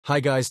Hi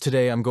guys,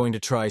 today I'm going to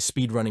try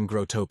speedrunning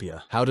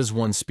Growtopia. How does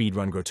one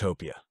speedrun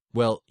Growtopia?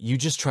 Well, you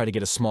just try to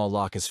get a small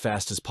lock as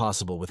fast as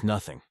possible with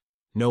nothing.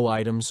 No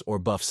items or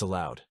buffs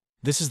allowed.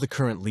 This is the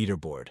current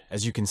leaderboard.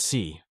 As you can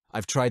see,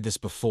 I've tried this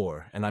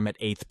before and I'm at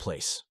 8th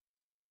place.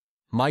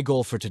 My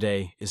goal for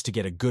today is to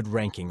get a good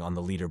ranking on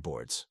the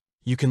leaderboards.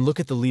 You can look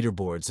at the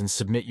leaderboards and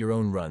submit your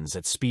own runs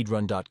at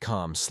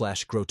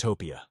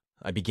speedrun.com/Growtopia.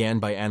 I began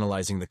by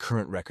analyzing the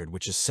current record,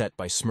 which is set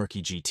by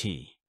Smirky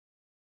GT.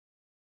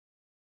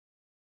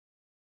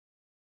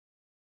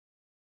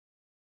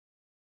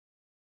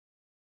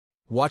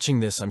 Watching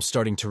this, I'm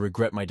starting to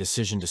regret my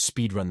decision to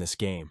speedrun this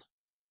game.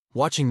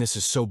 Watching this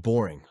is so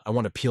boring, I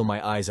want to peel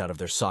my eyes out of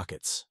their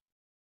sockets.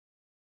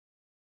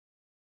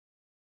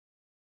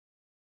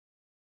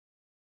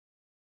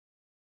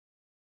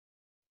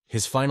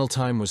 His final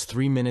time was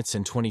 3 minutes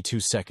and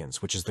 22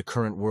 seconds, which is the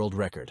current world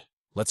record.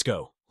 Let's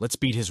go. Let's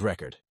beat his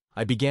record.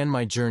 I began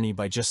my journey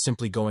by just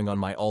simply going on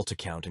my alt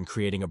account and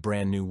creating a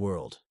brand new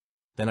world.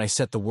 Then I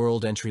set the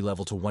world entry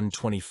level to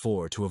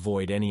 124 to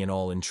avoid any and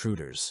all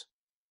intruders.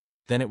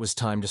 Then it was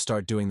time to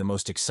start doing the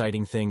most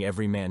exciting thing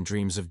every man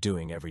dreams of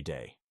doing every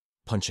day.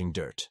 Punching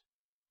dirt.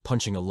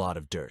 Punching a lot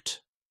of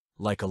dirt.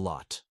 Like a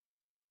lot.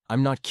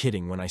 I'm not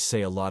kidding when I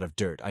say a lot of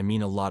dirt, I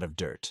mean a lot of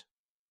dirt.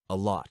 A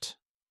lot.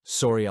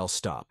 Sorry, I'll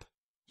stop.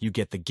 You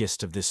get the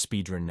gist of this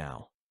speedrun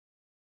now.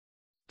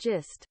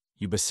 Gist.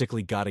 You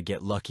basically gotta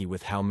get lucky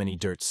with how many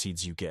dirt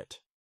seeds you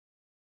get.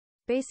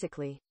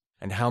 Basically.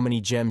 And how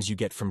many gems you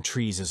get from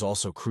trees is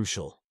also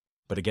crucial.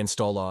 But against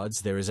all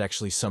odds, there is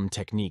actually some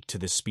technique to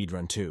this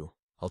speedrun too.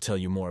 I'll tell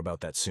you more about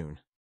that soon.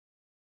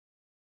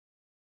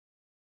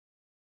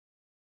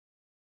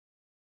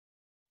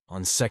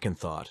 On second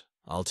thought,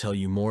 I'll tell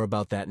you more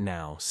about that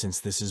now, since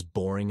this is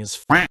boring as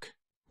fuck.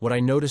 What I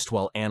noticed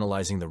while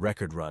analyzing the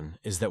record run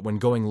is that when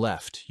going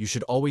left, you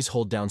should always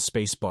hold down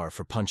spacebar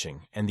for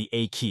punching and the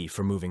A key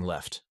for moving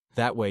left.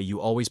 That way you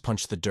always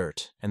punch the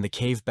dirt, and the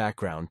cave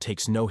background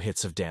takes no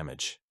hits of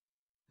damage.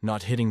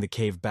 Not hitting the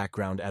cave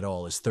background at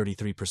all is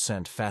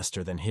 33%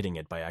 faster than hitting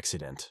it by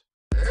accident.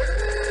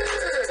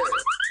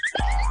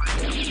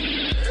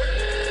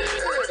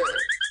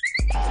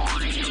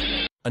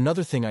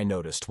 Another thing I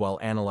noticed while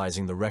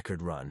analyzing the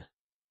record run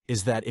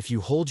is that if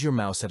you hold your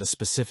mouse at a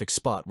specific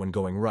spot when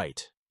going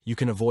right, you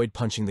can avoid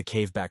punching the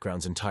cave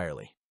backgrounds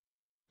entirely.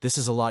 This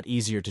is a lot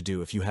easier to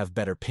do if you have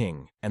better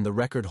ping, and the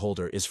record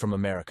holder is from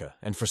America,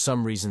 and for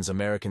some reasons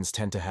Americans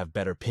tend to have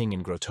better ping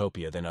in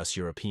Growtopia than us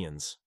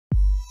Europeans.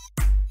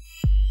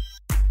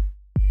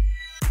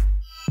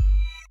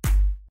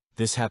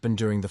 This happened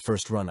during the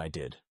first run I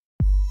did.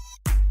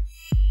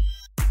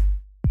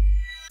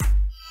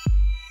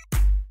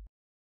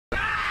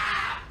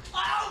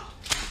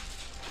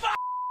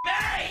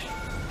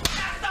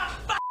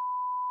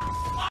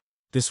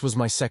 This was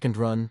my second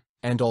run,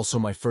 and also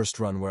my first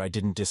run where I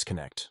didn't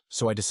disconnect,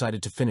 so I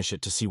decided to finish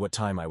it to see what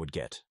time I would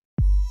get.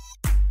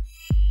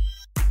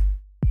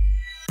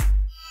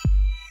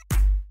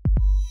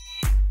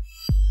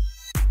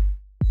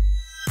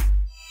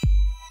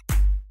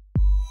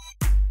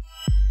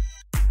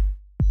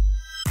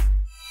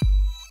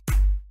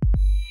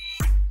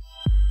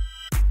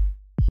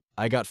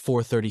 I got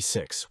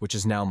 436, which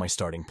is now my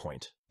starting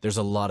point. There's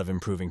a lot of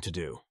improving to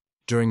do.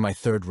 During my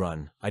third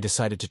run, I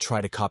decided to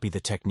try to copy the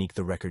technique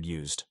the record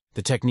used.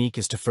 The technique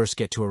is to first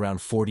get to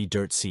around 40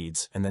 dirt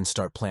seeds and then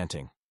start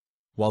planting.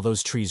 While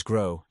those trees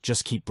grow,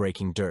 just keep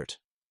breaking dirt.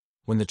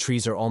 When the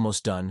trees are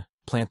almost done,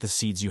 plant the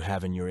seeds you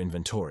have in your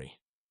inventory.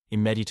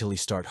 Immediately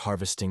start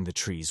harvesting the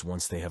trees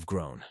once they have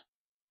grown.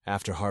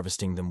 After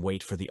harvesting them,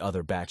 wait for the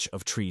other batch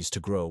of trees to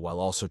grow while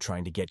also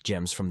trying to get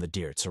gems from the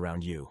dirts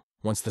around you.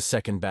 Once the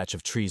second batch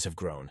of trees have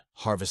grown,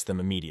 harvest them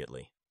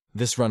immediately.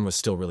 This run was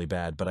still really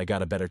bad, but I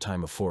got a better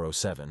time of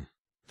 407.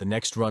 The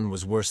next run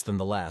was worse than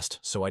the last,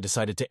 so I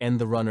decided to end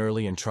the run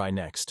early and try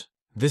next.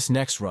 This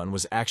next run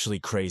was actually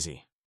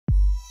crazy.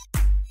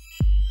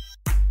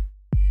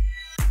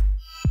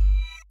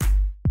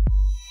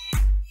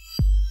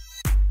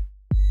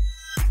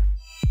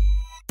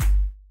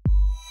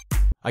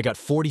 I got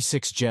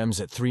 46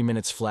 gems at 3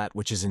 minutes flat,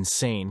 which is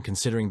insane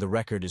considering the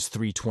record is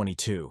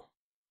 322.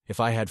 If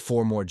I had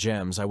 4 more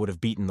gems, I would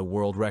have beaten the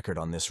world record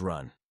on this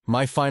run.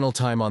 My final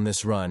time on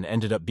this run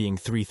ended up being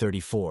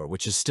 334,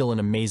 which is still an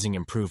amazing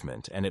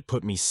improvement, and it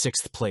put me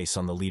 6th place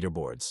on the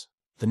leaderboards.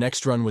 The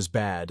next run was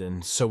bad,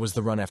 and so was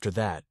the run after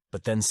that,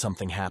 but then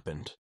something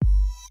happened.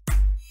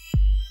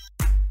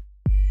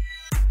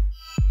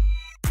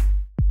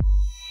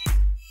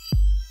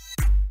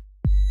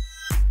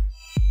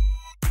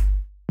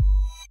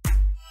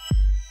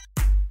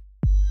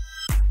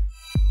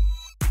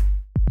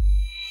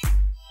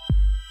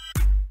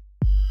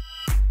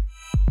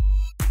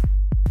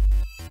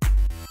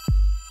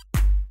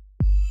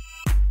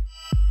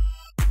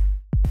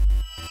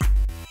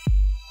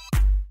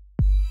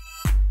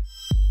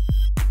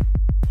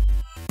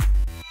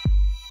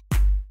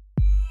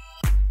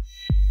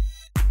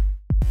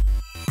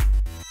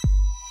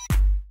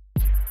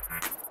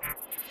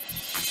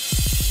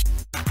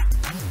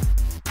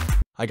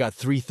 I got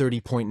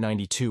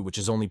 3:30.92, which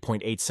is only zero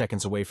point 0.8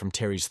 seconds away from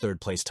Terry's third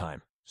place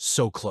time.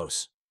 So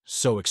close.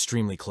 So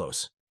extremely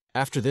close.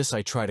 After this,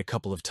 I tried a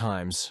couple of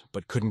times,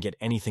 but couldn't get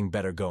anything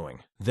better going.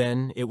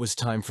 Then, it was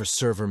time for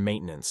server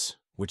maintenance,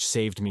 which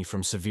saved me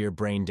from severe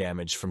brain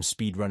damage from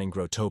speedrunning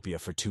Growtopia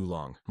for too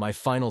long. My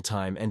final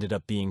time ended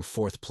up being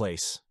 4th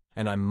place,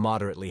 and I'm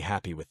moderately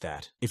happy with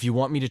that. If you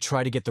want me to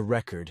try to get the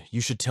record,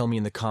 you should tell me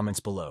in the comments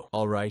below.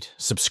 Alright,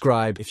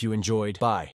 subscribe if you enjoyed. Bye.